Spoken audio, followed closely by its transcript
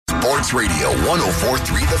Sports Radio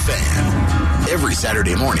 104.3 The Fan. Every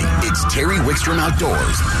Saturday morning, it's Terry Wickstrom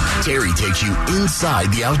Outdoors. Terry takes you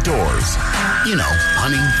inside the outdoors. You know,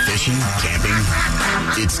 hunting, fishing, camping.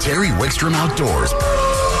 It's Terry Wickstrom Outdoors.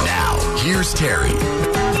 Now, here's Terry.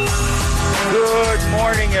 Good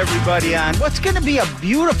morning, everybody, on what's going to be a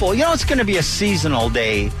beautiful, it's going to be a seasonal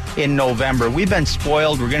day in November. We've been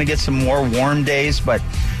spoiled. We're going to get some more warm days, but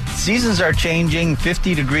seasons are changing.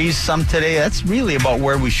 50 degrees some today. That's really about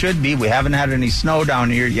where we should be. We haven't had any snow down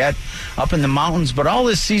here yet up in the mountains, but all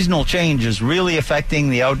this seasonal change is really affecting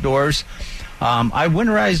the outdoors. I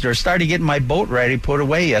winterized or started getting my boat ready, put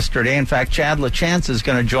away yesterday. In fact, Chad LaChance is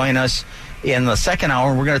going to join us in the second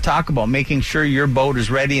hour. We're going to talk about making sure your boat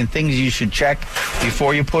is ready and things you should check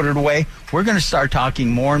before you put it away. We're going to start talking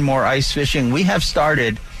more and more ice fishing. We have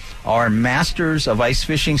started our Masters of Ice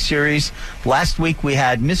Fishing series. Last week we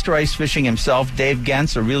had Mr. Ice Fishing himself, Dave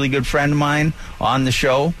Gentz, a really good friend of mine, on the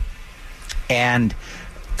show. And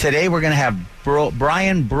today we're going to have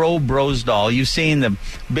Brian Brosdahl. You've seen the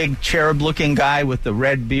big cherub-looking guy with the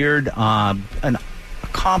red beard, an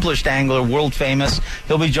accomplished angler, world famous.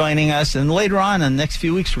 He'll be joining us. And later on in the next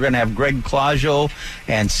few weeks, we're going to have Greg Claudio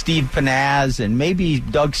and Steve Panaz and maybe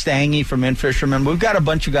Doug Stange from In-Fisherman. We've got a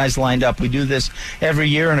bunch of guys lined up. We do this every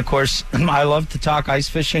year. And, of course, I love to talk ice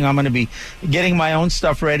fishing. I'm going to be getting my own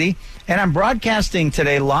stuff ready. And I'm broadcasting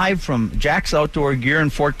today live from Jack's Outdoor Gear in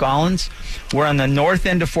Fort Collins. We're on the north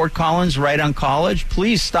end of Fort Collins, right on College.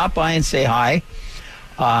 Please stop by and say hi.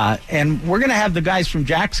 And we're going to have the guys from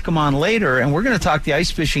Jack's come on later, and we're going to talk the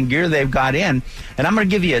ice fishing gear they've got in. And I'm going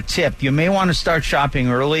to give you a tip. You may want to start shopping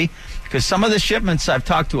early, because some of the shipments, I've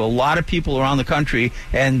talked to a lot of people around the country,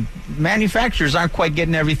 and manufacturers aren't quite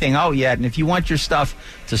getting everything out yet. And if you want your stuff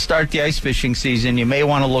to start the ice fishing season, you may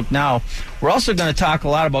want to look now. We're also going to talk a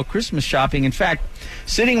lot about Christmas shopping. In fact,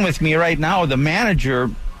 sitting with me right now, the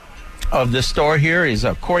manager of the store here is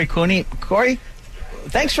Corey Cooney. Corey,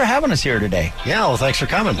 thanks for having us here today. Yeah, well, thanks for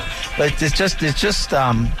coming. But it's just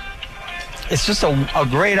a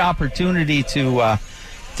great opportunity to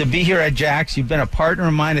be here at Jack's. You've been a partner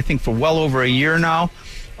of mine, I think, for well over a year now.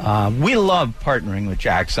 We love partnering with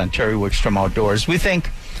Jack's on Terry Wickstrom Outdoors. We think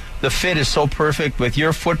the fit is so perfect with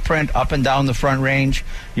your footprint up and down the Front Range,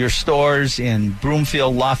 your stores in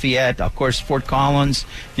Broomfield, Lafayette, of course, Fort Collins,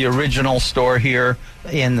 the original store here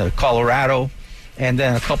in the Colorado, and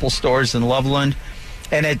then a couple stores in Loveland.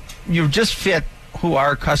 And you just fit who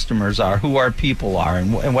our customers are, who our people are,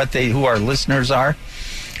 and who our listeners are.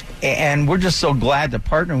 And we're just so glad to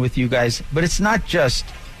partner with you guys. But it's not just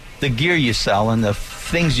the gear you sell and the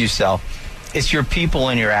things you sell. It's your people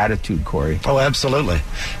and your attitude, Corey. Oh, absolutely.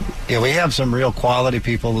 Yeah, we have some real quality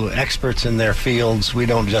people, experts in their fields. We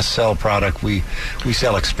don't just sell product, we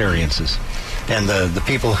sell experiences. And the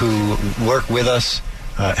people who work with us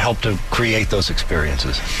help to create those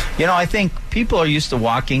experiences. I think people are used to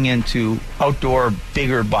walking into outdoor,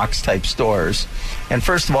 bigger box-type stores. And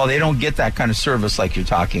first of all, they don't get that kind of service like you're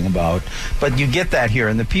talking about. But you get that here,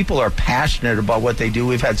 and the people are passionate about what they do.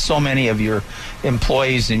 We've had so many of your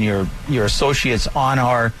employees and your associates on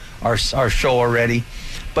our show already.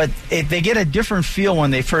 But they get a different feel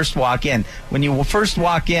when they first walk in. When you first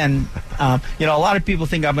walk in, a lot of people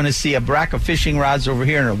think I'm going to see a rack of fishing rods over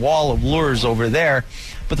here and a wall of lures over there.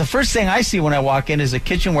 But the first thing I see when I walk in is a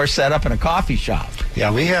kitchenware setup and a coffee shop.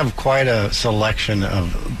 Yeah, we have quite a selection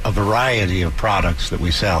of a variety of products that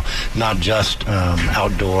we sell, not just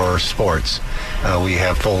outdoor sports. We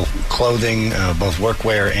have full clothing, both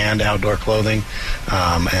workwear and outdoor clothing,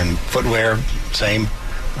 and footwear, same.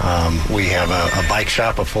 We have a bike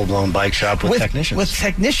shop, a full-blown bike shop with technicians. With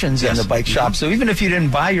technicians in the bike shop. So even if you didn't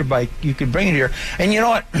buy your bike, you could bring it here. And you know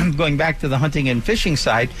what? Going back to the hunting and fishing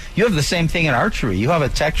side, you have the same thing in archery. You have a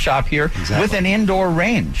tech shop here with an indoor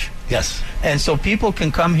range. Yes. And so people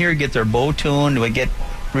can come here, get their bow tuned, get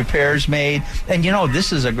repairs made. And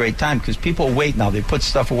this is a great time because people wait now. They put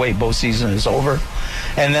stuff away. Bow season is over.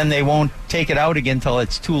 And then they won't take it out again until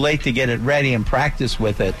it's too late to get it ready and practice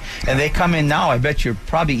with it. And they come in now. I bet you're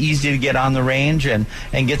probably easy to get on the range and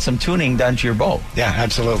get some tuning done to your bow. Yeah,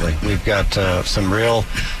 absolutely. We've got some real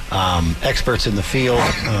experts in the field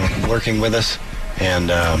working with us, and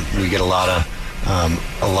we get a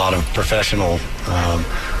lot of professional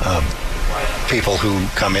people who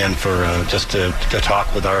come in for just to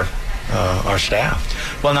talk with our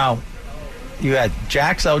staff. Well, now, you got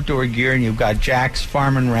Jack's Outdoor Gear, and you've got Jack's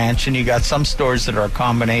Farm and Ranch, and you got some stores that are a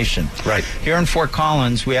combination. Right. Here in Fort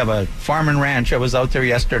Collins, we have a Farm and Ranch. I was out there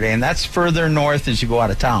yesterday, and that's further north as you go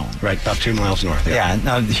out of town. Right, about 2 miles north. Yeah.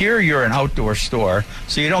 Now, here you're an outdoor store,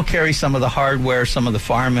 so you don't carry some of the hardware, some of the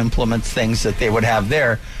farm implements, things that they would have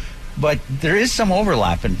there. but there is some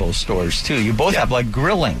overlap in both stores, too. You both have, like,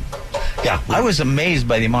 grilling. Yeah. I was amazed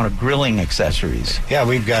by the amount of grilling accessories. Yeah,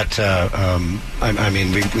 we've got,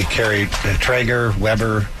 we carry Traeger,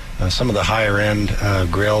 Weber, some of the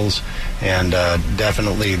higher-end grills, and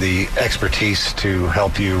definitely the expertise to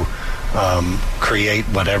help you create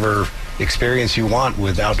whatever experience you want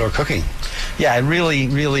with outdoor cooking. Yeah, it really,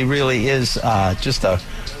 really, really is just a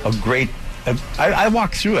great... I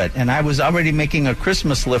walked through it, and I was already making a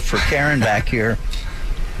Christmas list for Karen back here,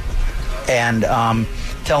 and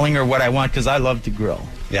telling her what I want, because I love to grill.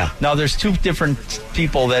 Yeah. Now, there's two different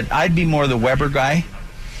people that I'd be more the Weber guy,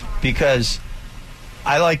 because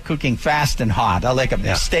I like cooking fast and hot. I like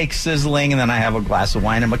a steak sizzling, and then I have a glass of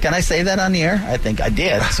wine. But can I say that on the air? I think I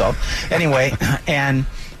did. So anyway, and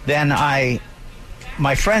then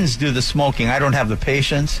my friends do the smoking. I don't have the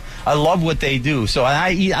patience. I love what they do. So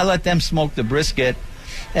I let them smoke the brisket,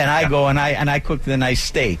 and I go and I cook the nice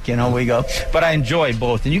steak. We go. But I enjoy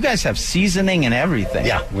both. And you guys have seasoning and everything.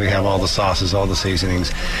 Yeah, we have all the sauces, all the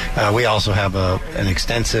seasonings. We also have an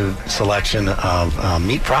extensive selection of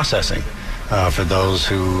meat processing. For those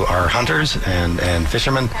who are hunters and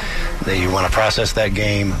fishermen, that you want to process that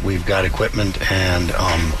game, we've got equipment and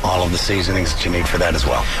all of the seasonings that you need for that as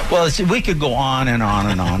well. Well, we could go on and on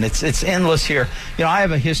and on. It's endless here. I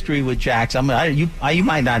have a history with Jack's. You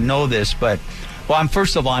might not know this, but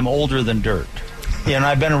first of all, I'm older than dirt.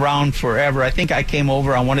 I've been around forever. I think I came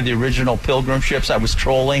over on one of the original Pilgrim ships. I was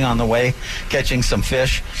trolling on the way, catching some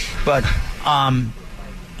fish, but.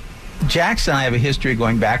 Jack's and I have a history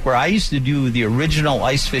going back where I used to do the original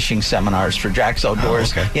ice fishing seminars for Jack's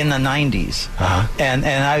Outdoors in the 90s. Uh-huh.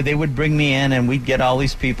 And they would bring me in, and we'd get all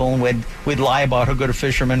these people, and we'd lie about how good a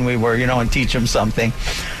fisherman we were, and teach them something.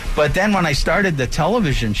 But then when I started the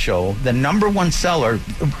television show, the number one seller,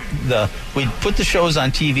 we'd put the shows on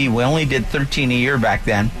TV. We only did 13 a year back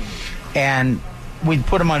then. And we'd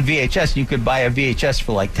put them on VHS, and you could buy a VHS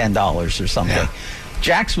for like $10 or something. Yeah.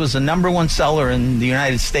 Jack's was the number one seller in the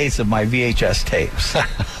United States of my VHS tapes.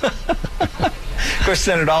 Of course,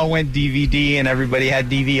 then it all went DVD, and everybody had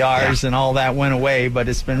DVRs, and all that went away, but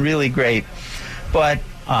it's been really great. But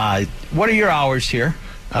what are your hours here?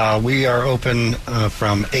 We are open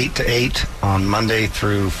from 8 to 8 on Monday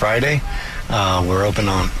through Friday. We're open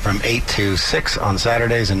from 8 to 6 on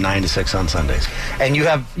Saturdays and 9 to 6 on Sundays. And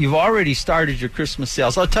you've already started your Christmas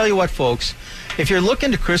sales. I'll tell you what, folks. If you're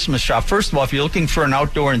looking to Christmas shop, first of all, if you're looking for an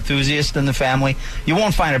outdoor enthusiast in the family, you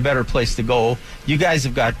won't find a better place to go. You guys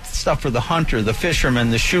have got stuff for the hunter, the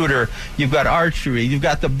fisherman, the shooter. You've got archery. You've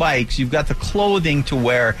got the bikes. You've got the clothing to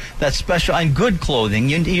wear. That's special and good clothing.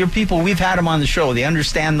 Your people, we've had them on the show. They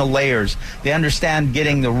understand the layers. They understand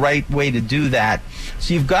getting the right way to do that.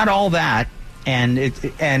 So you've got all that. And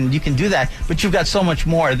you can do that, but you've got so much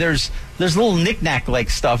more. There's little knick-knack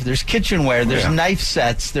like stuff. There's kitchenware. There's knife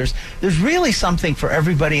sets. There's really something for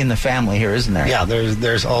everybody in the family here, isn't there? Yeah,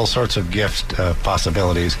 there's all sorts of gift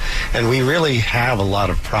possibilities, and we really have a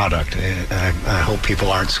lot of product. I hope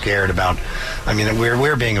people aren't scared about. I mean,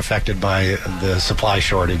 we're being affected by the supply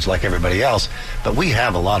shortage like everybody else, but we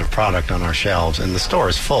have a lot of product on our shelves, and the store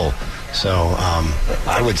is full. So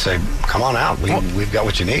I would say, come on out. We've got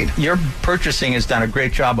what you need. Your purchasing has done a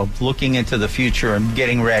great job of looking into the future and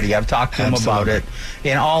getting ready. I've talked to them about it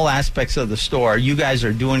in all aspects of the store. You guys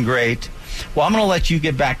are doing great. Well, I'm going to let you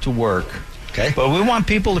get back to work. Okay. But we want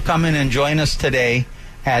people to come in and join us today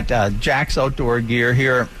at Jack's Outdoor Gear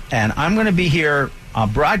here. And I'm going to be here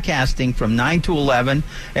broadcasting from 9 to 11.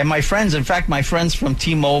 And my friends from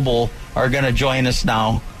T-Mobile are going to join us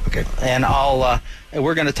now. Okay. And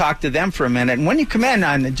we're going to talk to them for a minute. And when you come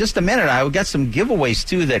in just a minute, I will get some giveaways,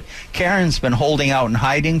 too, that Karen's been holding out and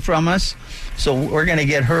hiding from us. So we're going to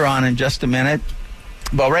get her on in just a minute.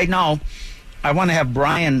 But right now, I want to have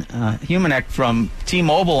Brian Humanek from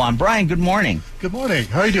T-Mobile on. Brian, good morning. Good morning.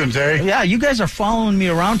 How are you doing, Terry? Yeah, you guys are following me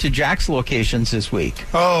around to Jack's locations this week.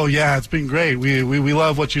 Oh, yeah, it's been great. We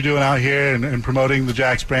love what you're doing out here and promoting the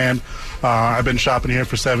Jack's brand. I've been shopping here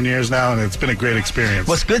for 7 years now, and it's been a great experience.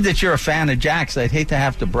 Well, it's good that you're a fan of Jack's. I'd hate to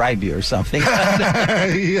have to bribe you or something.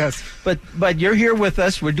 Yes. But you're here with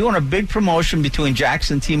us. We're doing a big promotion between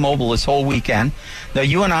Jack's and T-Mobile this whole weekend. Now,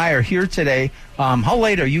 you and I are here today. How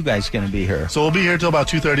late are you guys going to be here? So we'll be here till about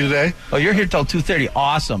 2:30 today. Oh, you're here till 2:30.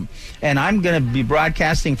 Awesome. And I'm going to be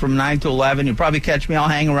broadcasting from 9 to 11. You'll probably catch me. I'll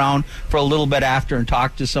hang around for a little bit after and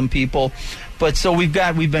talk to some people. But so we've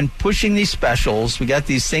been pushing these specials. We got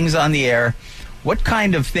these things on the air. What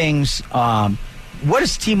kind of things what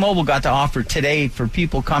has T-Mobile got to offer today for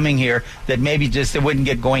people coming here that maybe just they wouldn't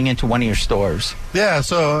get going into one of your stores? Yeah,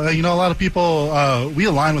 so, a lot of people, we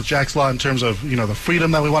align with Jack's a lot in terms of, the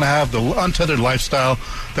freedom that we want to have, the untethered lifestyle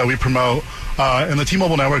that we promote. And the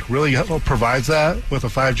T-Mobile network really provides that with a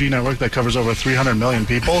 5G network that covers over 300 million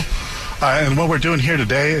people. And what we're doing here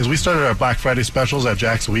today is we started our Black Friday specials at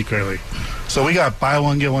Jack's a week early. So we got buy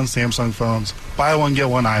one, get one Samsung phones, buy one, get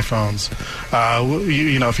one iPhones.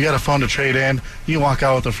 If you had a phone to trade in, you can walk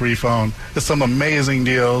out with a free phone. It's some amazing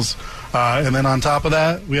deals. And then on top of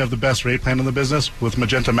that, we have the best rate plan in the business with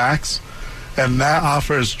Magenta Max. And that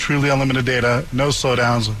offers truly unlimited data, no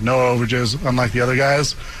slowdowns, no overages, unlike the other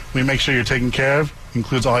guys. We make sure you're taken care of,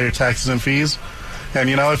 includes all your taxes and fees. And,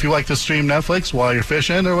 if you like to stream Netflix while you're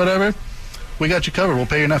fishing or whatever, we got you covered. We'll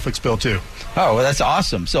pay your Netflix bill, too. Oh, well, that's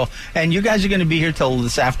awesome. So, and you guys are going to be here till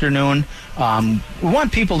this afternoon. We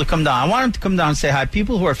want people to come down. I want them to come down and say hi.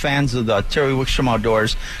 People who are fans of the Terry Wickstrom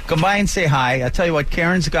Outdoors, come by and say hi. I tell you what,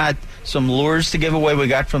 Karen's got some lures to give away we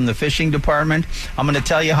got from the fishing department. I'm going to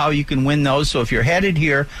tell you how you can win those. So if you're headed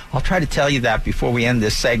here, I'll try to tell you that before we end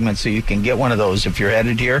this segment so you can get one of those if you're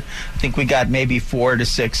headed here. I think we got maybe 4 to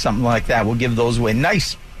 6, something like that. We'll give those away.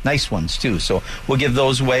 Nice ones, too. So we'll give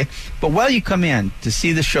those away. But while you come in to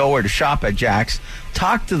see the show or to shop at Jack's,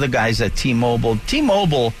 talk to the guys at T-Mobile.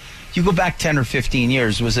 T-Mobile, you go back 10 or 15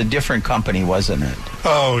 years, was a different company, wasn't it?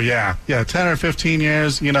 Oh, yeah. Yeah, 10 or 15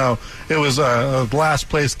 years, it was a last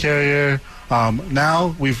place carrier.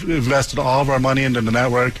 Now we've invested all of our money into the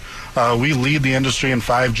network. We lead the industry in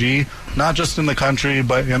 5G, not just in the country,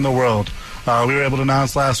 but in the world. We were able to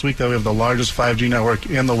announce last week that we have the largest 5G network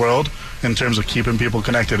in the world in terms of keeping people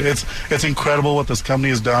connected. It's incredible what this company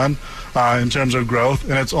has done in terms of growth,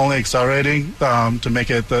 and it's only accelerating to make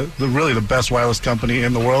it really the best wireless company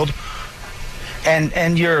in the world.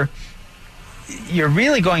 And you're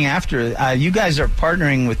really going after. You guys are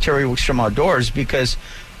partnering with Terry Wickstrom Outdoors because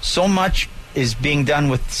so much is being done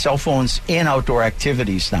with cell phones in outdoor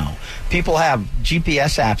activities now. People have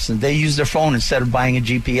GPS apps and they use their phone instead of buying a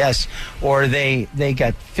GPS, or they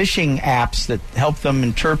got fishing apps that help them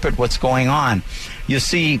interpret what's going on. You'll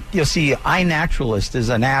see iNaturalist is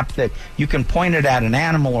an app that you can point it at an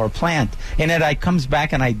animal or a plant, and it comes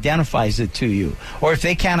back and identifies it to you. Or if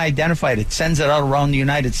they can't identify it, it sends it out around the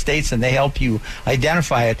United States and they help you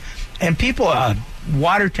identify it. And people,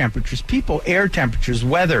 water temperatures, air temperatures,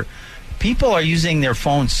 weather. People are using their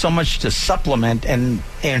phones so much to supplement and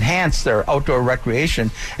enhance their outdoor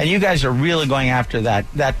recreation, and you guys are really going after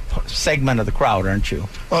that segment of the crowd, aren't you?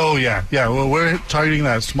 Oh, yeah. Well, we're targeting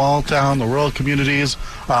that small town, the rural communities.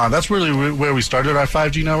 That's really where we started our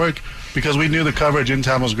 5G network because we knew the coverage in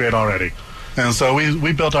town was great already. And so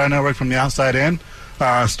we built our network from the outside in,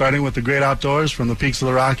 starting with the great outdoors, from the peaks of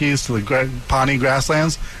the Rockies to the Pawnee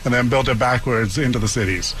grasslands, and then built it backwards into the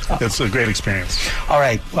cities. It's a great experience. All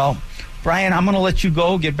right. Well, Brian, I'm going to let you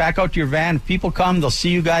go. Get back out to your van. If people come, they'll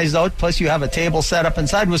see you guys out. Plus, you have a table set up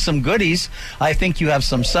inside with some goodies. I think you have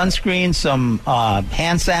some sunscreen, some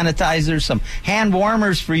hand sanitizers, some hand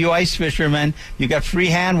warmers for you ice fishermen. You got free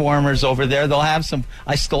hand warmers over there. They'll have some.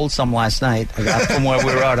 I stole some last night. I got from where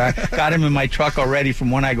we were out. I got them in my truck already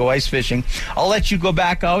from when I go ice fishing. I'll let you go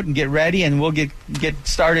back out and get ready, and we'll get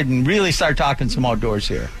started and really start talking some outdoors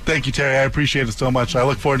here. Thank you, Terry. I appreciate it so much. I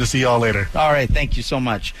look forward to see you all later. All right. Thank you so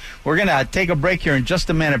much. We're going to take a break here in just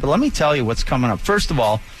a minute, but let me tell you what's coming up. First of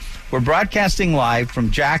all, we're broadcasting live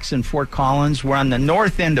from Jackson, Fort Collins. We're on the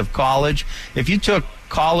north end of College. If you took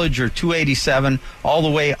College or 287 all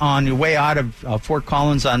the way on your way out of Fort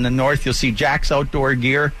Collins on the north, you'll see Jack's Outdoor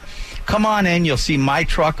Gear. Come on in. You'll see my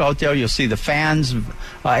truck out there. You'll see the fans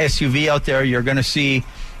SUV out there. You're going to see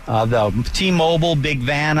the T-Mobile big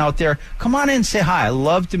van out there. Come on in and say hi. I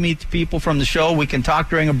love to meet the people from the show. We can talk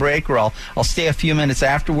during a break, or I'll stay a few minutes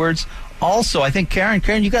afterwards. Also, I think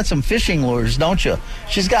Karen, you got some fishing lures, don't you?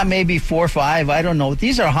 She's got maybe 4 or 5. I don't know.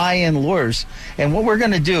 These are high-end lures. And what we're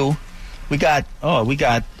going to do, we got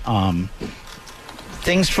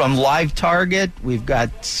things from Live Target. We've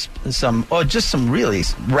got some really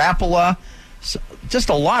Rapala. Just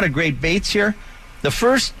a lot of great baits here. The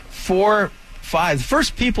first 4, 5, the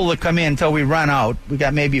first people that come in until we run out, we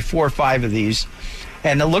got maybe 4 or 5 of these.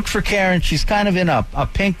 And look for Karen. She's kind of in a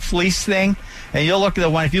pink fleece thing. And you'll look at the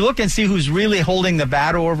one. If you look and see who's really holding the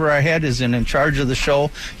battle over our head is in charge of the show,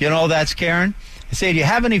 you know that's Karen. I say, do you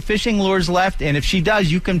have any fishing lures left? And if she does,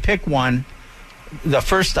 you can pick one.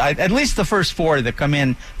 At least the first 4 that come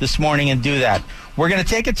in this morning and do that. We're going to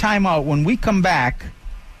take a time out. When we come back,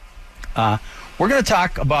 we're We're going to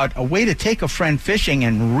talk about a way to take a friend fishing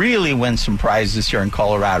and really win some prizes here in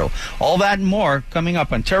Colorado. All that and more coming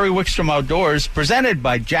up on Terry Wickstrom Outdoors, presented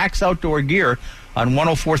by Jack's Outdoor Gear on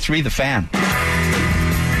 104.3 The Fan.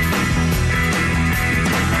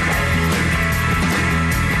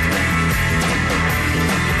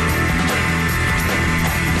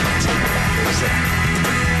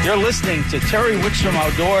 You're listening to Terry Wickstrom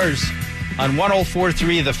Outdoors on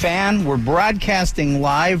 104.3 The Fan. We're broadcasting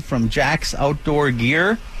live from Jack's Outdoor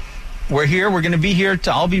Gear. We're here. We're going to be here.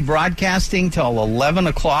 I'll be broadcasting till 11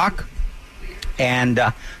 o'clock. And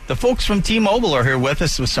the folks from T-Mobile are here with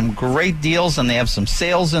us with some great deals, and they have some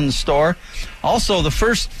sales in the store. Also, the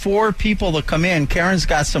first 4 people that come in, Karen's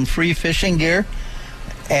got some free fishing gear.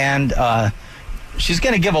 And she's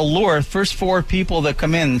going to give a lure. First 4 people that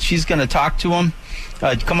come in, she's going to talk to them.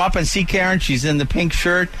 Come up and see Karen. She's in the pink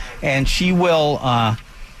shirt, and she will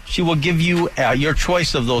give you your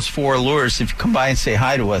choice of those 4 lures if you come by and say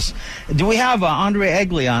hi to us. Do we have Andre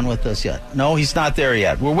Egley on with us yet? No, he's not there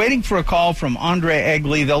yet. We're waiting for a call from Andre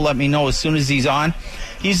Egley. They'll let me know as soon as he's on.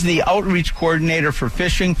 He's the outreach coordinator for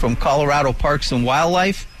fishing from Colorado Parks and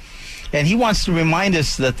Wildlife, and he wants to remind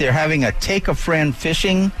us that they're having a Take a Friend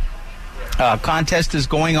fishing contest is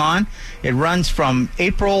going on. It runs from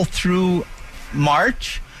April through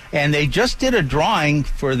March, and they just did a drawing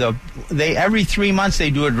for every 3 months they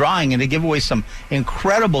do a drawing, and they give away some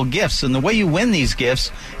incredible gifts. And the way you win these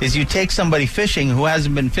gifts is you take somebody fishing who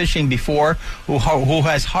hasn't been fishing before, who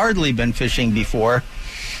has hardly been fishing before,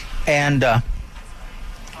 and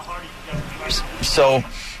so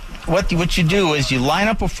what you do is you line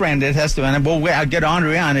up a friend. It has to, and I'll get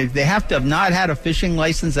Andre on. They have to have not had a fishing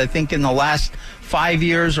license, I think, in the last 5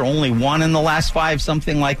 years, or only one in the last 5,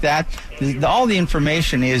 something like that. All the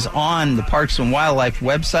information is on the Parks and Wildlife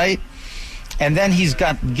website. And then he's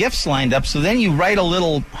got gifts lined up. So then you write a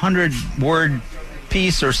little 100-word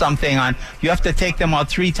piece or something on. You have to take them out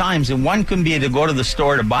 3 times, and one can be to go to the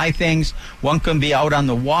store to buy things, one can be out on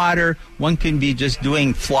the water, one can be just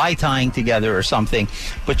doing fly tying together or something.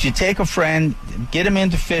 But you take a friend, get him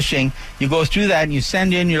into fishing, you go through that, and you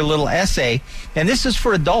send in your little essay. And this is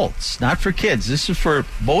for adults, not for kids. This is for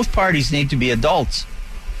both parties need to be adults.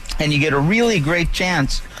 And you get a really great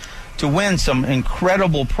chance to win some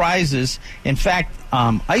incredible prizes. In fact,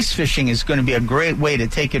 ice fishing is going to be a great way to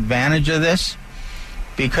take advantage of this,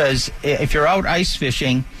 because if you're out ice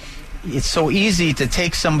fishing, it's so easy to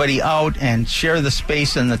take somebody out and share the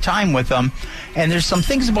space and the time with them. And there's some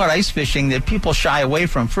things about ice fishing that people shy away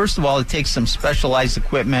from. First of all, it takes some specialized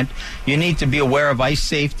equipment. You need to be aware of ice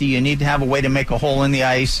safety. You need to have a way to make a hole in the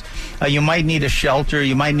ice. You might need a shelter.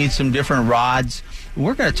 You might need some different rods.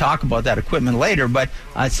 We're going to talk about that equipment later, but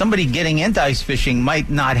somebody getting into ice fishing might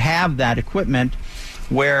not have that equipment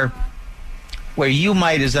where you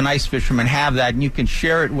might, as an ice fisherman, have that, and you can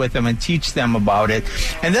share it with them and teach them about it.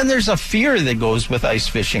 And then there's a fear that goes with ice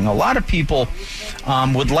fishing. A lot of people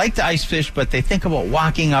would like to ice fish, but they think about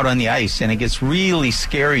walking out on the ice, and it gets really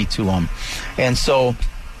scary to them. And so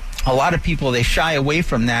a lot of people, they shy away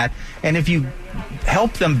from that. And if you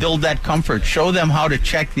help them build that comfort, show them how to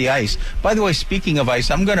check the ice. By the way, speaking of ice,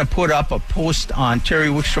 I'm going to put up a post on Terry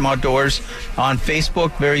Wickstrom Outdoors on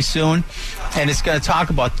Facebook very soon, and it's going to talk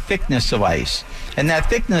about thickness of ice. And that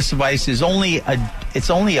thickness of ice is only a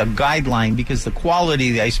guideline, because the quality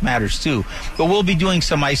of the ice matters too. But we'll be doing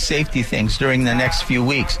some ice safety things during the next few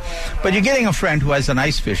weeks. But you're getting a friend who has an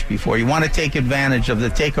ice fish before. You want to take advantage of the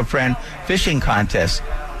Take a Friend fishing contest.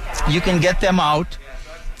 You can get them out.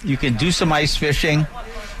 You can do some ice fishing.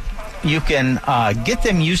 You can get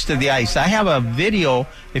them used to the ice. I have a video.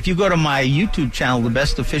 If you go to my YouTube channel, The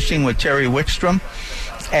Best of Fishing with Terry Wickstrom,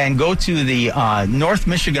 and go to the North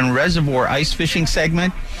Michigan Reservoir ice fishing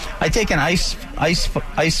segment, I take an ice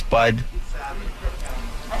spud.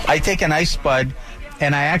 I take an ice spud,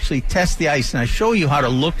 and I actually test the ice, and I show you how to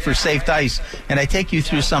look for safe ice, and I take you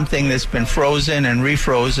through something that's been frozen and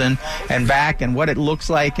refrozen and back, and what it looks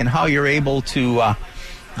like, and how you're able to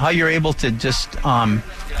just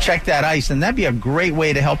check that ice. And that'd be a great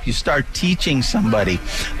way to help you start teaching somebody.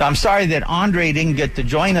 Now, I'm sorry that Andre didn't get to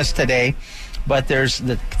join us today, but there's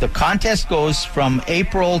the contest goes from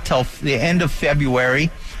April till the end of February.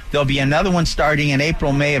 There'll be another one starting in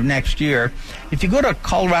April, May of next year. If you go to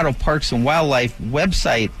Colorado Parks and Wildlife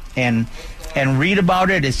website and read about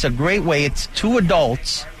it, it's a great way. It's 2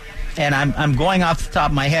 adults, and I'm going off the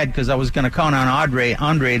top of my head because I was going to count on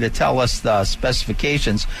Andre to tell us the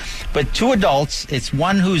specifications. But 2 adults, it's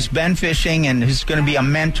one who's been fishing and who's going to be a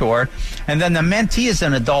mentor, and then the mentee is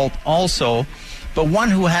an adult also, but one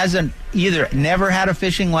who hasn't either never had a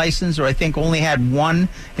fishing license or I think only had one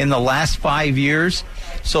in the last 5 years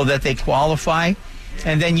so that they qualify.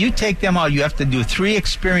 And then you take them out. You have to do 3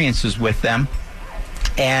 experiences with them.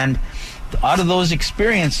 And out of those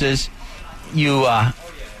experiences, one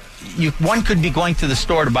could be going to the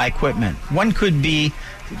store to buy equipment. One could be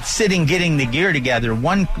sitting getting the gear together.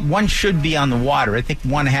 One should be on the water. I think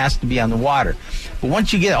one has to be on the water. But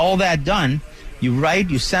once you get all that done,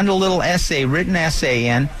 you send a little written essay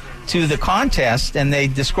in to the contest, and they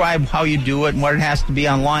describe how you do it and what it has to be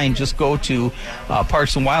online. Just go to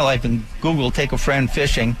Parks and Wildlife and Google Take a Friend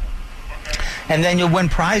Fishing, and then you'll win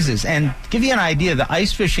prizes. And give you an idea, the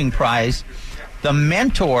ice fishing prize, the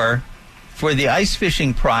mentor for the ice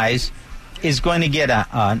fishing prize is going to get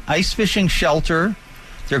an ice fishing shelter.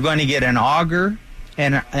 They're going to get an auger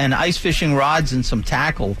and ice fishing rods and some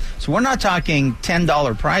tackle. So we're not talking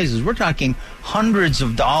 $10 prizes. We're talking hundreds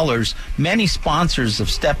of dollars. Many sponsors have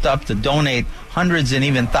stepped up to donate hundreds and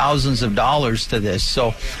even thousands of dollars to this.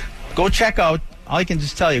 So go check out, I can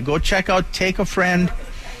just tell you, go check out Take a Friend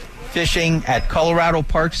Fishing at Colorado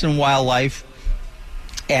Parks and Wildlife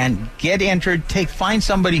and get entered. Find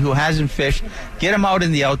somebody who hasn't fished, get them out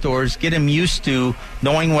in the outdoors, get them used to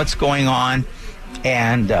knowing what's going on.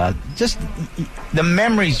 And just the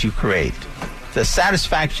memories you create, the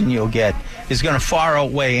satisfaction you'll get is going to far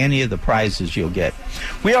outweigh any of the prizes you'll get.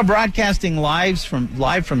 We are broadcasting live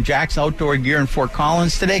from Jack's Outdoor Gear in Fort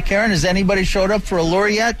Collins today. Karen, has anybody showed up for a lure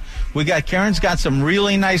yet? Karen's got some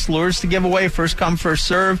really nice lures to give away. First come, first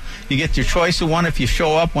serve. You get your choice of one if you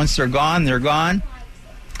show up. Once they're gone, they're gone.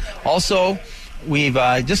 Also, we've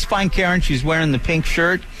just find Karen. She's wearing the pink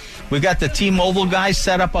shirt. We've got the T-Mobile guys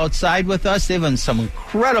set up outside with us. They've done some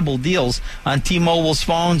incredible deals on T-Mobile's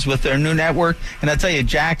phones with their new network. And I tell you,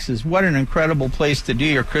 Jack's is what an incredible place to do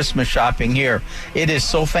your Christmas shopping here. It is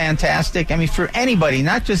so fantastic. I mean, for anybody,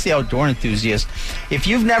 not just the outdoor enthusiast, if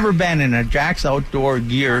you've never been in a Jack's Outdoor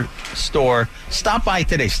Gear store, stop by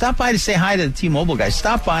today. Stop by to say hi to the T-Mobile guys.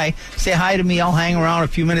 Stop by, say hi to me. I'll hang around a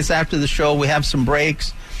few minutes after the show. We have some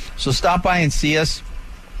breaks. So stop by and see us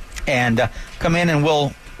and come in and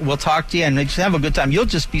we'll talk to you and just have a good time. You'll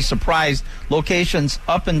just be surprised. Locations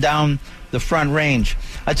up and down the Front Range.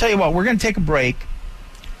 I tell you what, we're going to take a break,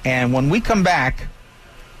 and when we come back,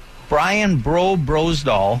 Brian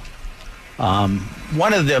Brosdahl,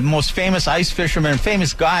 one of the most famous ice fishermen,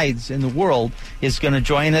 famous guides in the world, is going to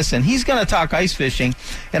join us, and he's going to talk ice fishing,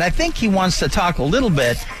 and I think he wants to talk a little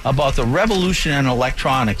bit about the revolution in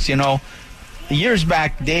electronics. You know, years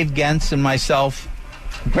back, Dave Gentz and myself,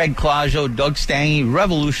 Greg Claudio, Doug Stange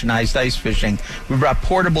revolutionized ice fishing. We brought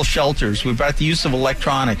portable shelters. We brought the use of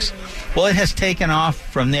electronics. Well, it has taken off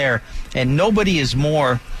from there, and nobody is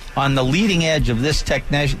more on the leading edge of this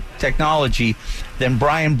technology than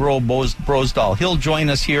Brian Brosdahl. He'll join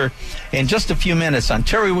us here in just a few minutes on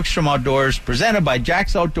Terry Wickstrom Outdoors, presented by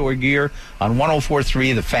Jack's Outdoor Gear on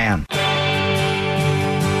 104.3 The Fan.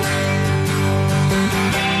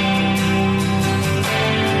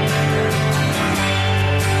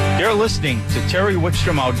 You're listening to Terry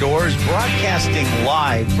Wickstrom Outdoors, broadcasting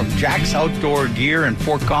live from Jack's Outdoor Gear in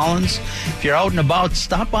Fort Collins. If you're out and about,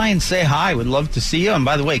 stop by and say hi. We'd love to see you. And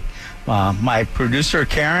by the way, my producer,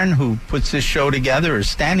 Karen, who puts this show together, is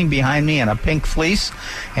standing behind me in a pink fleece,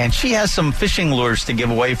 and she has some fishing lures to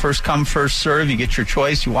give away. First come, first serve. You get your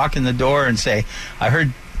choice. You walk in the door and say, I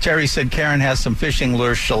heard Terry said Karen has some fishing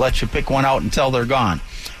lures. She'll let you pick one out until they're gone.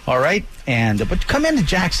 All right, but come into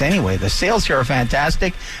Jack's anyway. The sales here are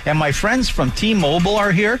fantastic, and my friends from T-Mobile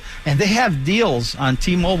are here, and they have deals on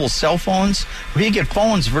T-Mobile cell phones where you get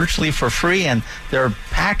phones virtually for free, and their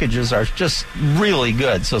packages are just really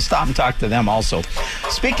good. So stop and talk to them also.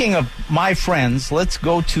 Speaking of my friends, let's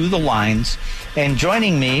go to the lines, and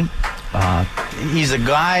joining me, he's a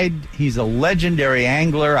guide. He's a legendary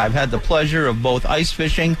angler. I've had the pleasure of both ice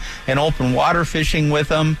fishing and open water fishing with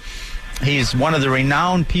him. He's one of the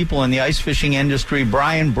renowned people in the ice fishing industry,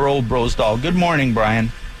 Brian Brosdahl. Good morning,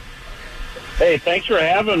 Brian. Hey, thanks for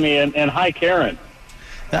having me, and hi, Karen.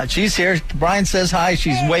 She's here. Brian says hi.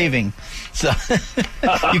 She's waving. So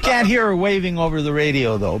you can't hear her waving over the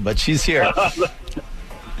radio, though, but she's here.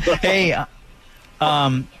 Hey,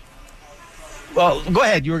 well, go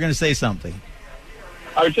ahead. You were going to say something.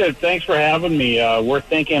 I said thanks for having me. We're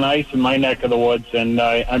thinking ice in my neck of the woods, and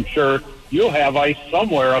I'm sure you'll have ice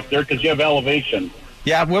somewhere up there because you have elevation.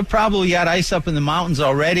 Yeah, we're probably at ice up in the mountains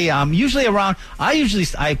already. Usually around. I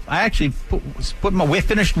actually finished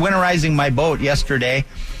winterizing my boat yesterday,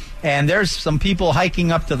 and there's some people hiking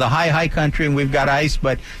up to the high country, and we've got ice.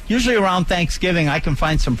 But usually around Thanksgiving, I can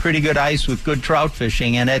find some pretty good ice with good trout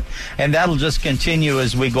fishing in it, and that'll just continue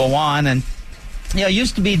as we go on. And Yeah,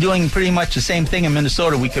 used to be doing pretty much the same thing in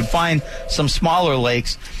Minnesota. We could find some smaller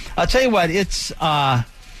lakes. I'll tell you what, it's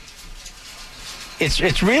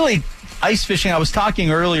really ice fishing. I was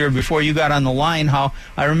talking earlier before you got on the line how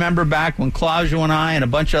I remember back when Claudio and I and a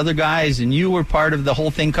bunch of other guys, and you were part of the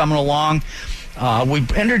whole thing coming along. We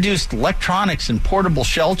introduced electronics and portable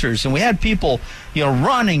shelters, and we had people,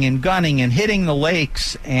 running and gunning and hitting the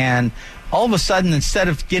lakes, and all of a sudden, instead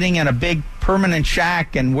of getting in a big permanent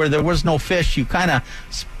shack and where there was no fish, you kind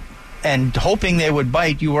of, and hoping they would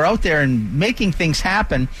bite, you were out there and making things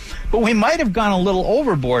happen. But we might have gone a little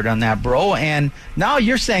overboard on that, bro. And now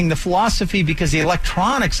you're saying the philosophy, because the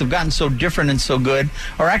electronics have gotten so different and so good,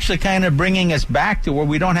 are actually kind of bringing us back to where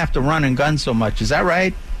we don't have to run and gun so much. Is that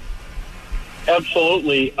right?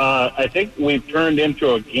 Absolutely. I think we've turned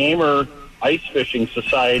into a gamer ice fishing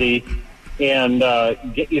society. And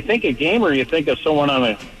you think a gamer, you think of someone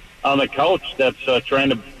on the couch that's trying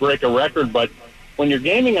to break a record. But when you're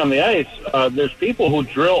gaming on the ice, there's people who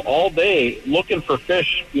drill all day looking for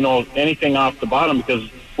fish, anything off the bottom, because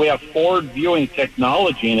we have forward viewing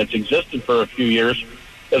technology, and it's existed for a few years,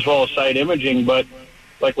 as well as side imaging. But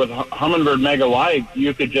like with Humminbird Mega Live,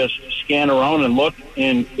 you could just scan around and look,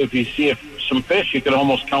 and if you see some fish, you could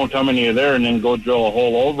almost count how many are there and then go drill a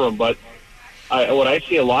hole over them. But what I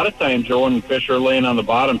see a lot of times are when fish are laying on the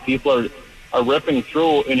bottom, people are ripping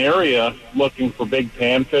through an area looking for big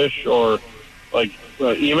panfish or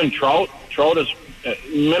even trout. Trout is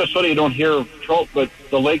in Minnesota, you don't hear of trout, but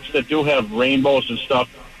the lakes that do have rainbows and stuff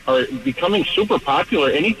are becoming super popular.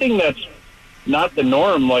 Anything that's not the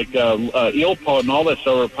norm, like eel pout and all that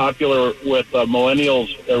stuff, are popular with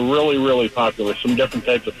millennials. They're really, really popular. Some different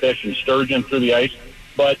types of fish and sturgeon through the ice,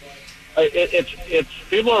 but it's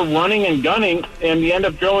people are running and gunning, and you end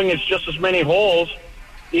up drilling it's just as many holes,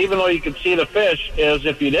 even though you could see the fish, as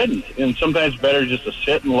if you didn't. And sometimes better just to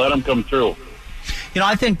sit and let them come through.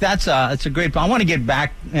 I think that's a great point. I want to get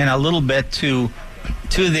back in a little bit to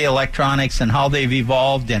the electronics and how they've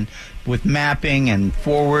evolved, and with mapping and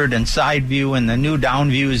forward and side view and the new down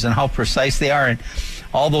views and how precise they are and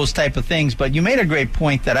all those type of things. But you made a great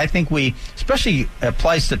point that I think especially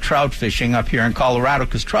applies to trout fishing up here in Colorado,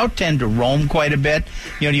 because trout tend to roam quite a bit.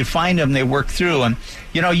 You find them, they work through. And,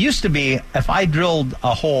 used to be, if I drilled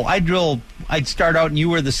a hole, I'd start out, and you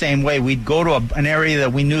were the same way. We'd go to an area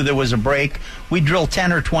that we knew there was a break. We'd drill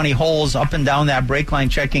 10 or 20 holes up and down that break line,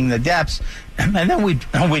 checking the depths. And then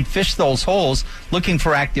we'd fish those holes looking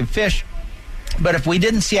for active fish. But if we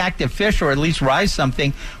didn't see active fish, or at least rise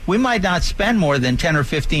something, we might not spend more than 10 or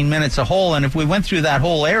 15 minutes a hole. And if we went through that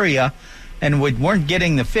whole area and we weren't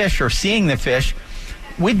getting the fish or seeing the fish,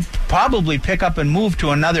 we'd probably pick up and move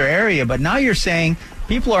to another area. But now you're saying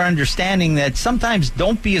people are understanding that sometimes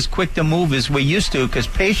don't be as quick to move as we used to, because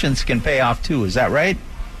patience can pay off too. Is that right?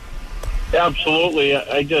 Absolutely.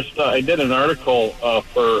 I did an article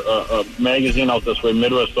for a magazine out this way,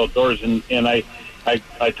 Midwest Outdoors, and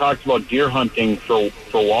I talked about deer hunting for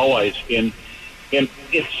walleyes, and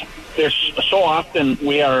there's so often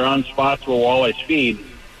we are on spots where walleyes feed,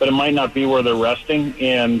 but it might not be where they're resting,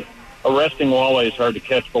 and a resting walleye is hard to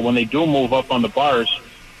catch. But when they do move up on the bars,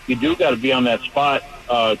 you do got to be on that spot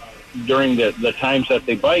during the times that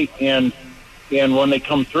they bite, and when they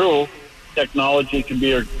come through, technology can be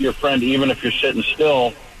your friend, even if you're sitting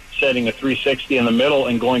still, setting a 360 in the middle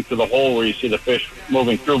and going to the hole where you see the fish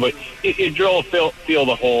moving through. But you drill feel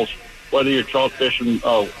the holes, whether you're trout fishing,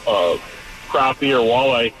 crappie or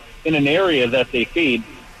walleye, in an area that they feed,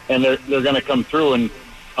 and they're going to come through. And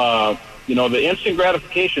the instant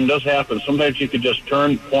gratification does happen. Sometimes you could just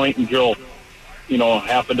turn, point, and drill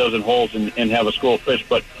half a dozen holes and have a school of fish.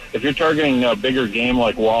 But if you're targeting bigger game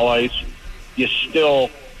like walleyes, you still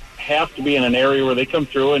have to be in an area where they come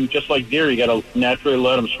through, and just like deer, you got to naturally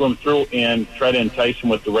let them swim through and try to entice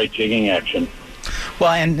them with the right jigging action.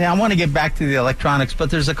 Well, and I want to get back to the electronics,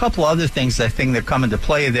 but there's a couple other things I think that come into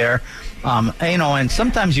play there. And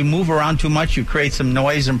sometimes you move around too much, you create some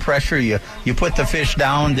noise and pressure, you put the fish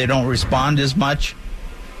down, they don't respond as much.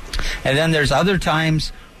 And then there's other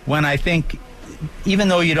times when I think, even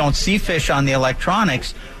though you don't see fish on the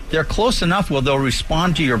electronics, they're close enough where they'll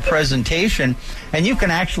respond to your presentation, and you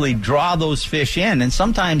can actually draw those fish in. And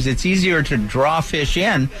sometimes it's easier to draw fish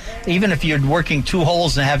in, even if you're working two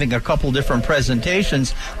holes and having a couple different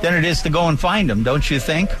presentations, than it is to go and find them, don't you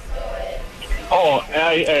think? Oh,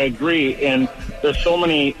 I agree. And there's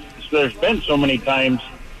been so many times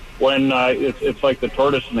when it's like the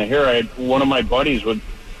tortoise and the hare. One of my buddies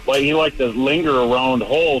he liked to linger around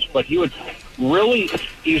holes, but he's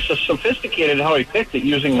so sophisticated how he picked it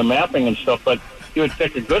using the mapping and stuff, but he would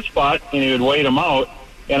pick a good spot and he would wait them out,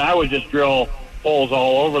 and I would just drill holes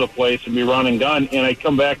all over the place and be run and gun, and I'd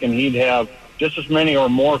come back and he'd have just as many or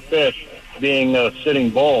more fish being a sitting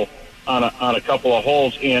bull on a couple of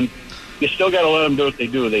holes. And you still got to let them do what they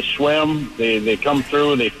do. They swim, they come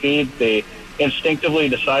through, they feed, they instinctively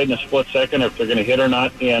decide in a split second if they're going to hit or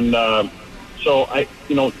not. And so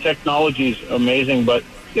technology is amazing, but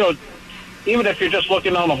even if you're just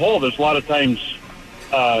looking down the hole, there's a lot of times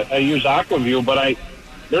I use AquaView, but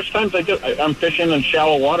there's times I'm fishing in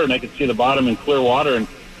shallow water and I can see the bottom in clear water,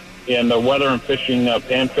 and whether I'm fishing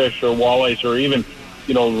panfish or walleyes or even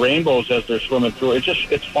rainbows as they're swimming through,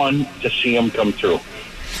 it's fun to see them come through.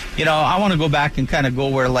 I want to go back and kind of go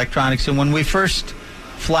where electronics, and when we first,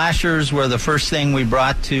 flashers were the first thing we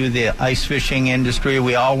brought to the ice fishing industry.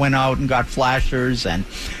 We all went out and got flashers, and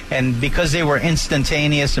because they were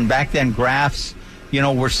instantaneous, and back then graphs,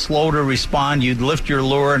 were slow to respond. You'd lift your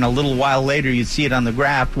lure, and a little while later you'd see it on the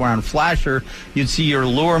graph, where on flasher you'd see your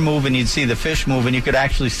lure move and you'd see the fish move, and you could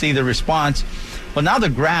actually see the response. Well, now the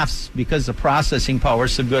graphs, because the processing power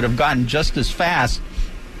is so good, have gotten just as fast,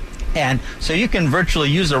 and so you can virtually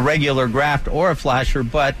use a regular graph or a flasher,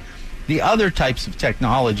 but the other types of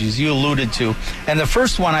technologies you alluded to, and the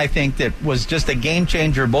first one I think that was just a game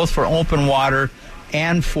changer both for open water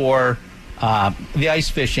and for the ice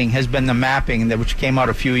fishing has been the mapping, which came out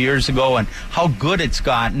a few years ago, and how good it's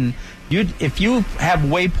gotten. If you have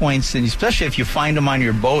waypoints, and especially if you find them on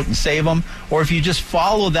your boat and save them, or if you just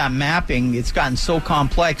follow that mapping, it's gotten so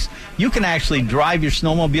complex, you can actually drive your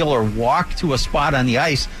snowmobile or walk to a spot on the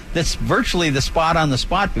ice that's virtually the spot on the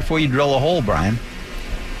spot before you drill a hole, Brian.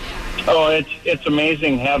 Oh, it's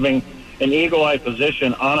amazing having an eagle eye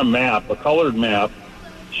position on a map, a colored map.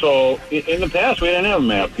 So in the past we didn't have a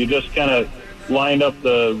map. You just kind of lined up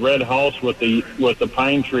the red house with the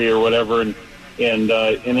pine tree or whatever, and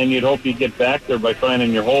then you'd hope you'd get back there by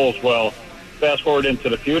finding your holes. Well, fast forward into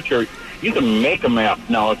the future, you can make a map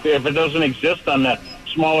now. If it doesn't exist on that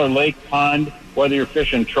smaller lake, pond, whether you're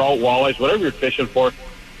fishing trout, walleyes, whatever you're fishing for,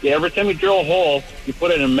 every time you drill a hole, you put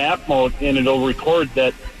it in map mode, and it'll record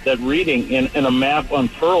that reading, and a map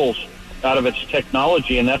unfurls out of its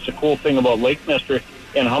technology. And that's the cool thing about Lake Mister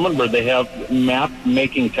and Humminbird. They have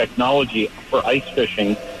map-making technology for ice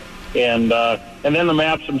fishing. And then the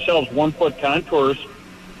maps themselves, 1 foot contours.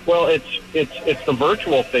 Well, it's the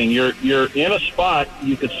virtual thing. You're in a spot.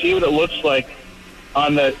 You can see what it looks like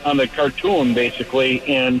on the cartoon, basically,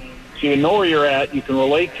 and so you know where you're at. You can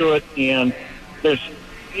relate to it, and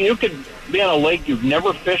you could be on a lake you've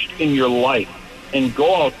never fished in your life and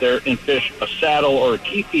go out there and fish a saddle or a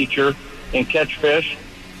key feature and catch fish.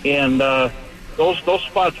 And those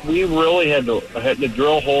spots, we really had to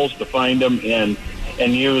drill holes to find them and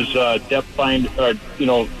use depth find,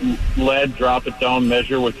 lead, drop it down,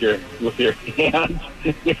 measure with your hands.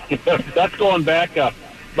 That's going back up.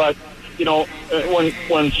 But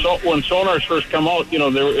when sonars first come out,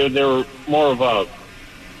 they were more of a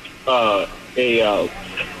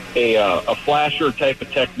flasher type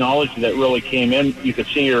of technology that really came in. You could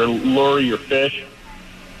see your lure, your fish,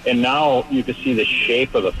 and now you can see the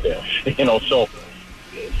shape of the fish. So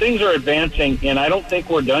things are advancing, and I don't think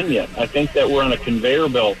we're done yet. I think that we're on a conveyor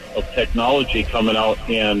belt of technology coming out,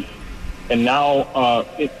 and now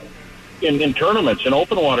in tournaments, in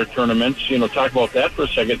open water tournaments, talk about that for a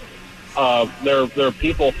second. There are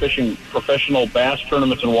people fishing professional bass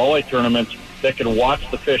tournaments and walleye tournaments that can watch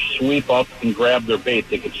the fish sweep up and grab their bait.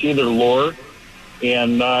 They can see their lure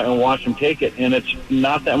and watch them take it, and it's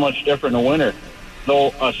not that much different in the winter.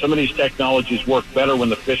 Though some of these technologies work better when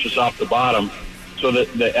the fish is off the bottom, so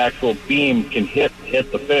that the actual beam can hit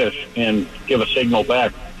the fish and give a signal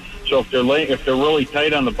back. So if they're really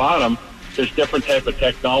tight on the bottom, there's different type of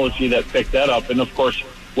technology that pick that up. And of course,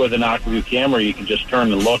 with an AquaView camera, you can just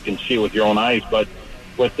turn and look and see with your own eyes. But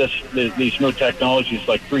with these new technologies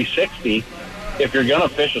like 360, if you're going to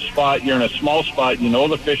fish a spot, you're in a small spot,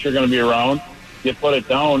 the fish are going to be around, you put it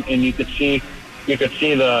down, and you could see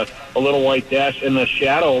a little white dash, and the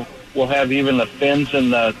shadow will have even the fins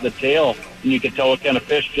and the tail, and you can tell what kind of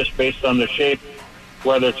fish just based on their shape,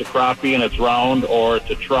 whether it's a crappie and it's round, or it's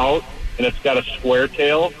a trout and it's got a square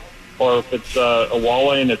tail, or if it's a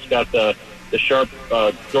walleye and it's got the sharp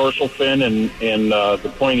dorsal fin and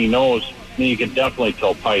the pointy nose, then you can definitely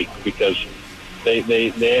tell pike, because they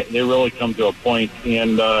really come to a point.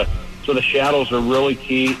 And so the shadows are really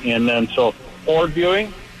key. And then so forward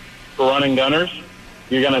viewing for running gunners,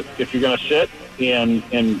 if you're gonna sit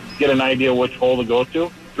and get an idea which hole to go to,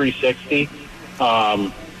 360,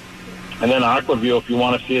 and then AquaView if you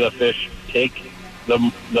want to see the fish take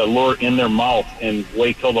the lure in their mouth and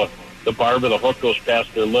wait till the barb of the hook goes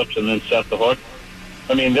past their lips and then set the hook.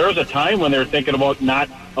 I mean, there was a time when they were thinking about not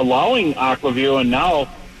allowing Aquaview, and now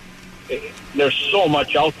there's so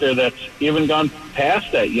much out there that's even gone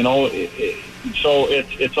past that, so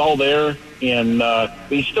it's all there, and but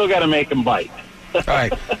you still got to make them bite. All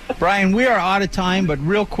right. Brian, we are out of time, but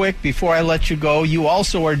real quick before I let you go, you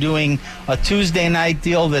also are doing a Tuesday night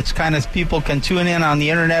deal that's kind of people can tune in on the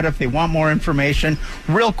internet if they want more information.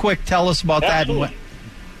 Real quick, tell us about Absolutely. that.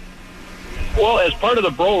 Well, as part of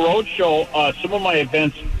the Bro Road Show, some of my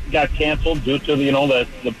events got canceled due to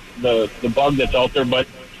the bug that's out there, but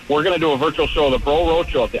we're going to do a virtual show of the Bro Road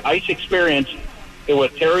Show at the Ice Experience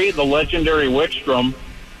with Terry, the legendary Wickstrom,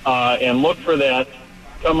 and look for that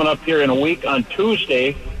coming up here in a week on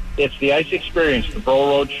Tuesday. It's the Ice Experience, the Bro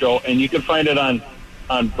Road Show, and you can find it on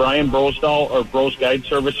Brian Brosdahl or Bros Guide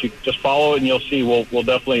Service. You just follow it and you'll see. We'll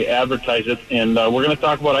definitely advertise it, and we're going to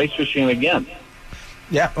talk about ice fishing again.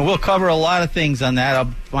 Yeah, we'll cover a lot of things on that.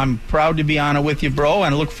 I'm proud to be on it with you, bro,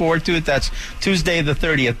 and look forward to it. That's Tuesday the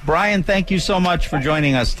 30th. Brian, thank you so much for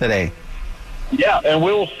joining us today. Yeah, and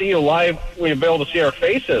we will see you live. We'll be able to see our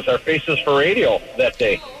faces for radio that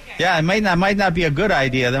day. Yeah, it might not be a good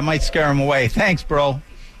idea. That might scare them away. Thanks, bro.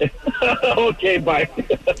 Okay, bye.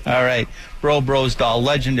 All right. Bro Brosdahl,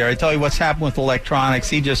 legendary. I tell you what's happened with electronics,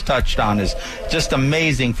 he just touched on, is just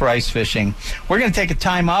amazing for ice fishing. We're going to take a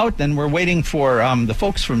time out, and we're waiting for the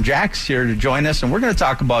folks from Jack's here to join us, and we're going to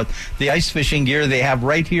talk about the ice fishing gear they have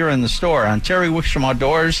right here in the store on Terry Wickstrom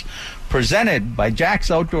Outdoors, presented by Jack's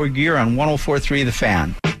Outdoor Gear on 104.3 The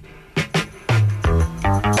Fan.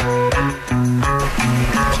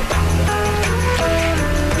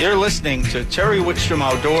 You're listening to Terry Wickstrom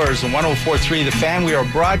Outdoors on 104.3 The Fan. We are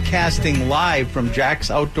broadcasting live from Jack's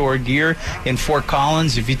Outdoor Gear in Fort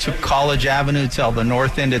Collins. If you took College Avenue to the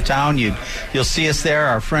north end of town, you'll see us there.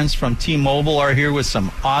 Our friends from T-Mobile are here with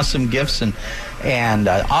some awesome gifts and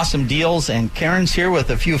awesome deals. And Karen's here with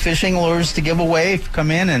a few fishing lures to give away. Come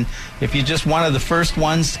in, and if you're just one of the first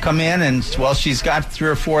ones to come in, and well, she's got 3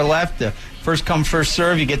 or 4 left. First come, first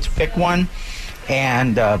serve. You get to pick one,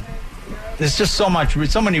 and there's just so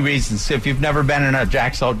many reasons. If you've never been in a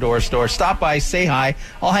Jack's Outdoor store, stop by, say hi.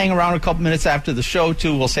 I'll hang around a couple minutes after the show,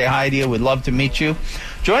 too. We'll say hi to you. We'd love to meet you.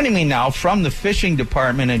 Joining me now from the fishing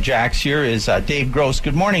department at Jack's here is Dave Gross.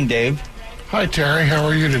 Good morning, Dave. Hi, Terry. How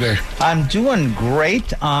are you today? I'm doing great.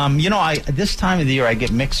 This time of the year I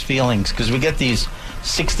get mixed feelings because we get these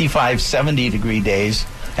 65, 70-degree days,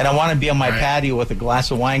 and I want to be on my patio with a glass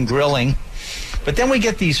of wine grilling. But then we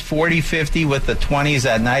get these 40, 50 with the 20s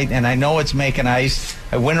at night, and I know it's making ice.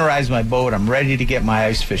 I winterize my boat. I'm ready to get my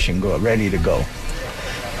ice fishing ready to go.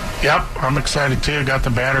 Yep, I'm excited too. Got the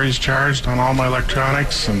batteries charged on all my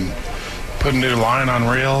electronics and putting new line on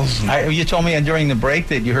reels. You told me during the break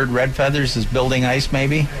that you heard Red Feathers is building ice,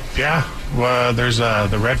 maybe? Yeah, well, there's the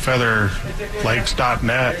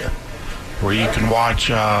redfeatherlakes.net where you can watch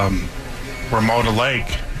Ramota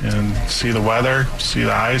Lake and see the weather, see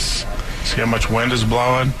the ice, see how much wind is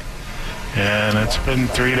blowing. And it's been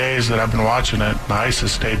 3 days that I've been watching it. The ice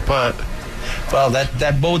has stayed put. Well,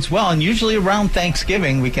 that bodes well. And usually around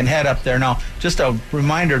Thanksgiving, we can head up there. Now, just a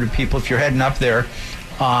reminder to people, if you're heading up there,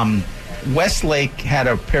 Westlake had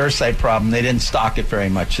a parasite problem. They didn't stock it very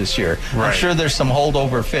much this year. Right. I'm sure there's some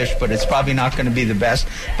holdover fish, but it's probably not going to be the best.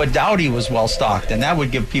 But Dowdy was well stocked, and that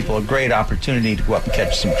would give people a great opportunity to go up and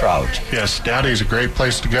catch some trout. Yes, Dowdy's a great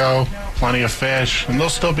place to go. Plenty of fish, and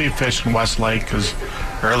there'll still be fish in Westlake because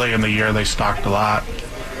early in the year they stocked a lot.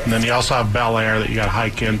 And then you also have Bel Air that you got to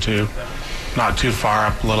hike into, not too far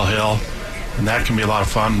up a little hill, and that can be a lot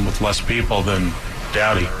of fun with less people than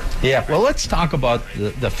Dowdy. Yeah, well, let's talk about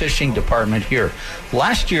the fishing department here.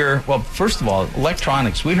 Last year, well, first of all,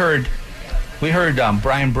 electronics. We heard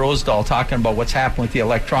Brian Brosdahl talking about what's happened with the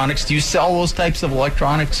electronics. Do you sell those types of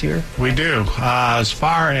electronics here? We do. As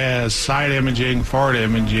far as side imaging, forward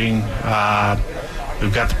imaging,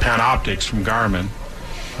 we've got the Panoptics from Garmin.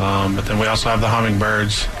 But then we also have the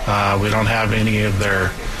Hummingbirds. We don't have any of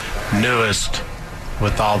their newest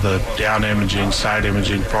with all the down imaging, side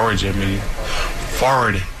imaging, forward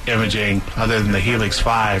imaging, other than the Helix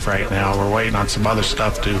 5 right now. We're waiting on some other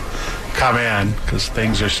stuff to come in because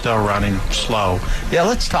things are still running slow. Yeah,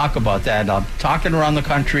 let's talk about that. I'm talking around the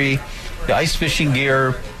country, the ice fishing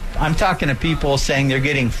gear. I'm talking to people saying they're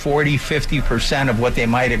getting 40, 50% of what they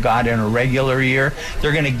might have got in a regular year.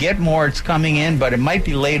 They're going to get more. It's coming in, but it might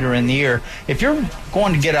be later in the year. If you're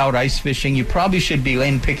going to get out ice fishing, you probably should be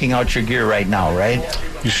in picking out your gear right now, right?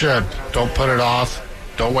 You should. Don't put it off.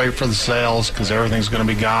 Don't wait for the sales because everything's going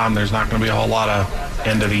to be gone. There's not going to be a whole lot of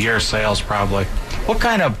end-of-the-year sales probably. What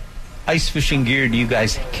kind of ice fishing gear do you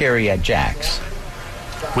guys carry at Jack's?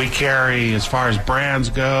 We carry, as far as brands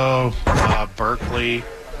go, Berkley,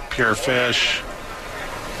 Pure Fish,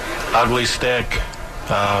 Ugly Stick.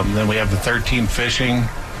 Then we have the 13 Fishing.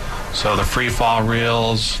 So the free fall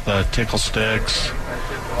reels, the tickle sticks,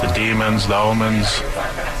 the demons, the omens.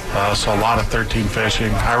 So a lot of 13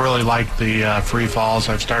 Fishing. I really like the free falls.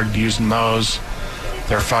 I've started using those.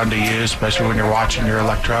 They're fun to use, especially when you're watching your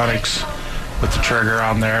electronics with the trigger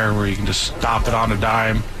on there where you can just stop it on a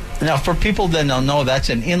dime. Now, for people that don't know, that's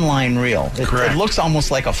an inline reel. Correct. It looks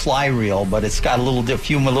almost like a fly reel, but it's got a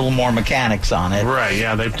little more mechanics on it. Right,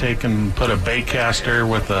 yeah. They've put a bait caster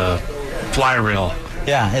with a fly reel.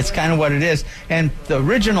 Yeah, it's kind of what it is. And the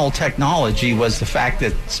original technology was the fact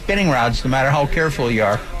that spinning rods, no matter how careful you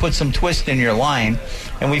are, put some twist in your line.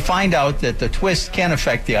 And we find out that the twist can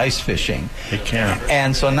affect the ice fishing. It can.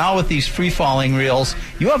 And so now with these free-falling reels,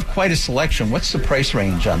 you have quite a selection. What's the price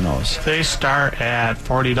range on those? They start at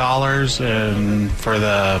 $40, and for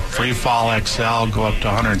the Free Fall XL, go up to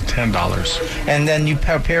 $110. And then you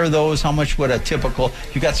pair those, how much would a typical,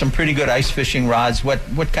 you got some pretty good ice fishing rods, what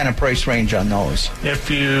kind of price range on those?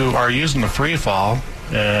 If you are using the Free Fall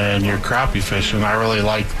and you're crappie fishing, I really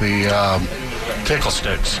like the tickle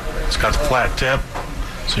sticks. It's got the flat tip,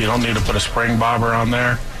 so you don't need to put a spring bobber on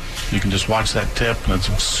there. You can just watch that tip, and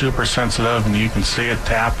it's super sensitive, and you can see it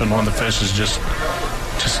tapping when the fish is just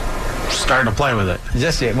starting to play with it.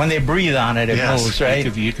 Just it. When they breathe on it, it moves,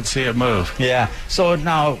 right? You can see it move. Yeah. So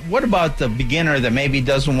now, what about the beginner that maybe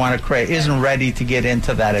doesn't want to isn't ready to get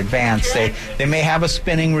into that advanced? They may have a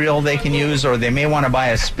spinning reel they can use, or they may want to buy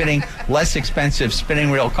a less expensive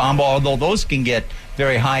spinning reel combo, although those can get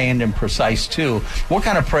very high-end and precise, too. What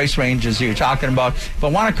kind of price ranges are you talking about? If I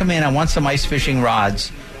want to come in, I want some ice fishing rods,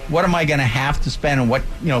 what am I going to have to spend, and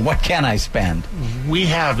what can I spend? We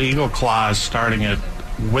have Eagle Claws starting at,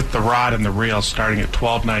 with the rod and the reel, starting at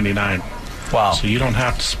 $12.99. Wow. So you don't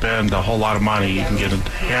have to spend a whole lot of money. You can get a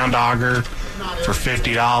hand auger for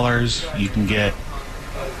 $50. You can get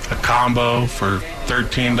a combo for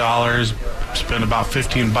 $13. Spend about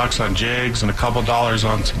 $15 on jigs and a couple dollars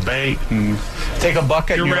on some bait, and take a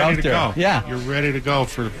bucket. You're ready out to there. go. Yeah, you're ready to go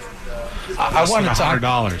for. I want to talk.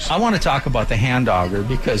 $100. I want to talk about the hand auger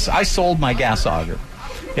because I sold my gas auger.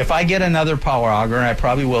 If I get another power auger, and I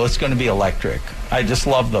probably will, it's going to be electric. I just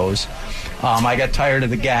love those. I got tired of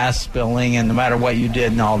the gas spilling, and no matter what you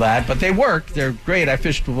did and all that, but they work. They're great. I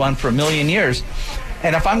fished with one for a million years.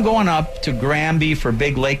 And if I'm going up to Granby for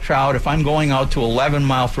big lake trout, if I'm going out to 11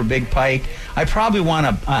 Mile for big pike, I probably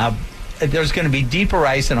want there's going to be deeper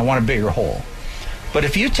ice and I want a bigger hole. But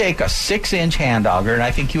if you take a 6-inch hand auger, and I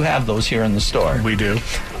think you have those here in the store. We do.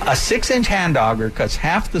 A 6-inch hand auger cuts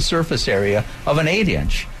half the surface area of an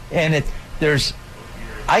 8-inch. And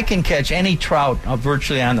I can catch any trout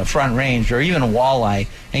virtually on the Front Range or even a walleye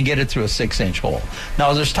and get it through a 6-inch hole.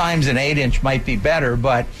 Now, there's times an 8-inch might be better,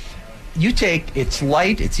 but it's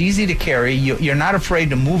light, it's easy to carry, you're not afraid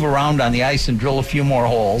to move around on the ice and drill a few more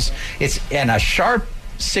holes. And a sharp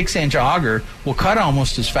 6-inch auger will cut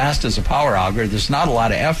almost as fast as a power auger. There's not a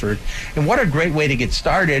lot of effort. And what a great way to get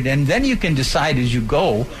started. And then you can decide as you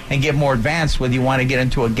go and get more advanced whether you want to get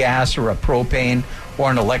into a gas or a propane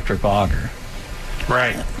or an electric auger.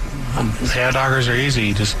 Right. Hand augers are easy.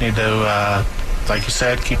 You just need to, like you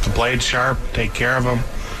said, keep the blades sharp, take care of them.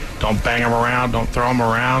 Don't bang them around, don't throw them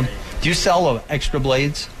around. Do you sell extra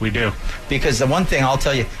blades? We do. Because the one thing I'll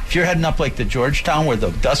tell you, if you're heading up like the Georgetown where the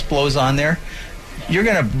dust blows on there, you're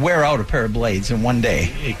going to wear out a pair of blades in one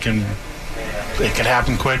day. It can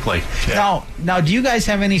happen quickly. Yeah. Now, do you guys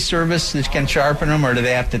have any service that can sharpen them, or do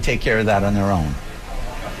they have to take care of that on their own?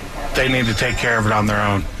 They need to take care of it on their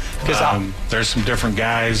own. Because there's some different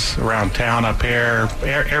guys around town up here.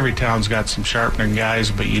 Every town's got some sharpening guys,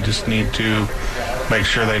 but you just need to make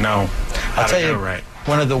sure they know how to do it right.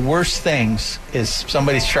 One of the worst things is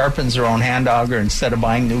somebody sharpens their own hand auger instead of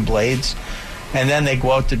buying new blades, and then they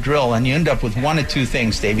go out to drill, and you end up with one of two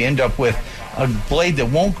things, Dave. You end up with a blade that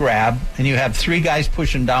won't grab, and you have 3 guys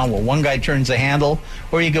pushing down while one guy turns the handle,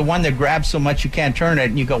 or you get one that grabs so much you can't turn it,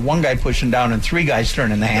 and you got one guy pushing down and 3 guys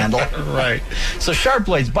turning the handle. Right. So sharp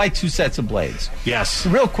blades, buy 2 sets of blades. Yes.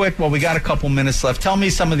 Real quick, we got a couple minutes left. Tell me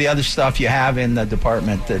some of the other stuff you have in the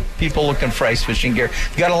department that people looking for ice fishing gear.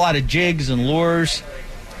 You got a lot of jigs and lures.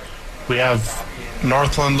 We have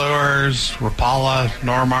Northland lures, Rapala,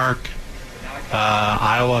 Normark,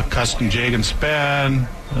 Iowa custom jig and spin,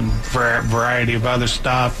 and variety of other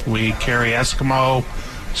stuff. We carry Eskimo,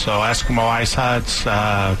 so Eskimo ice huts,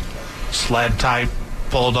 sled type,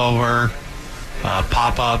 fold over,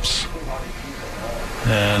 pop-ups.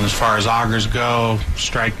 And as far as augers go,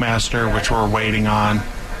 Strike Master, which we're waiting on,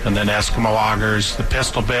 and then Eskimo augers. The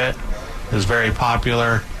pistol bit is very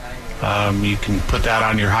popular. You can put that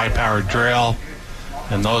on your high-powered drill.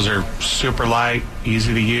 And those are super light,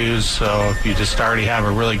 easy to use. So if you just already have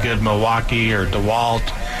a really good Milwaukee or DeWalt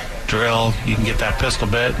drill, you can get that pistol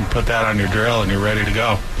bit and put that on your drill and you're ready to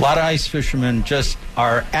go. A lot of ice fishermen just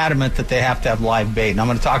are adamant that they have to have live bait. And I'm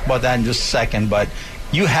going to talk about that in just a second, but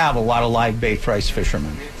you have a lot of live bait for ice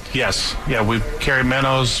fishermen. Yes. Yeah, we carry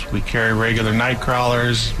minnows, we carry regular night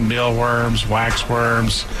crawlers, mealworms,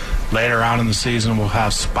 waxworms. Later on in the season, we'll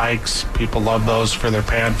have spikes. People love those for their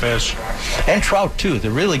panfish. And trout, too.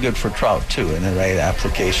 They're really good for trout, too, in the right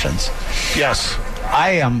applications. Yes.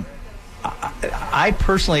 I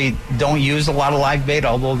personally don't use a lot of live bait,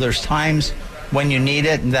 although there's times when you need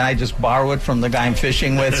it, and then I just borrow it from the guy I'm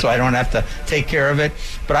fishing with so I don't have to take care of it.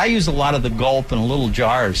 But I use a lot of the gulp in little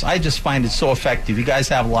jars. I just find it so effective. You guys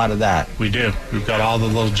have a lot of that. We do. We've got all the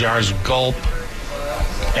little jars of gulp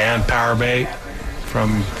and power bait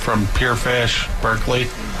from Pure Fish, Berkeley.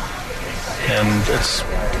 And it's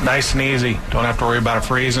nice and easy. Don't have to worry about it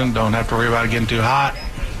freezing. Don't have to worry about it getting too hot.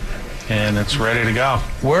 And it's ready to go.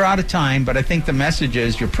 We're out of time, but I think the message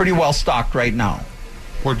is you're pretty well stocked right now.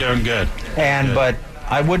 We're doing good. But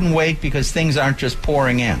I wouldn't wait because things aren't just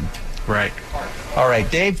pouring in. Right. All right,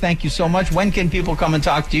 Dave, thank you so much. When can people come and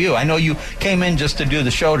talk to you? I know you came in just to do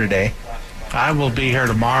the show today. I will be here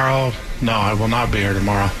tomorrow. No, I will not be here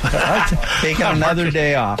tomorrow. Taking another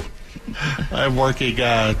day off. I'm working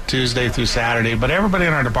Tuesday through Saturday, but everybody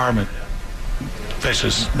in our department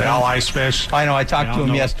fishes. They all ice fish. I know. I talked to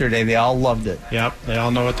them yesterday. They all loved it. Yep. They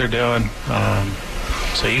all know what they're doing.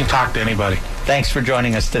 So you can talk to anybody. Thanks for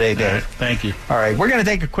joining us today, Dave. Right, thank you. All right. We're going to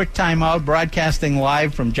take a quick time out, broadcasting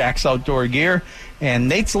live from Jack's Outdoor Gear. And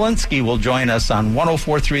Nate Zielinski will join us on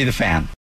 104.3 The Fan.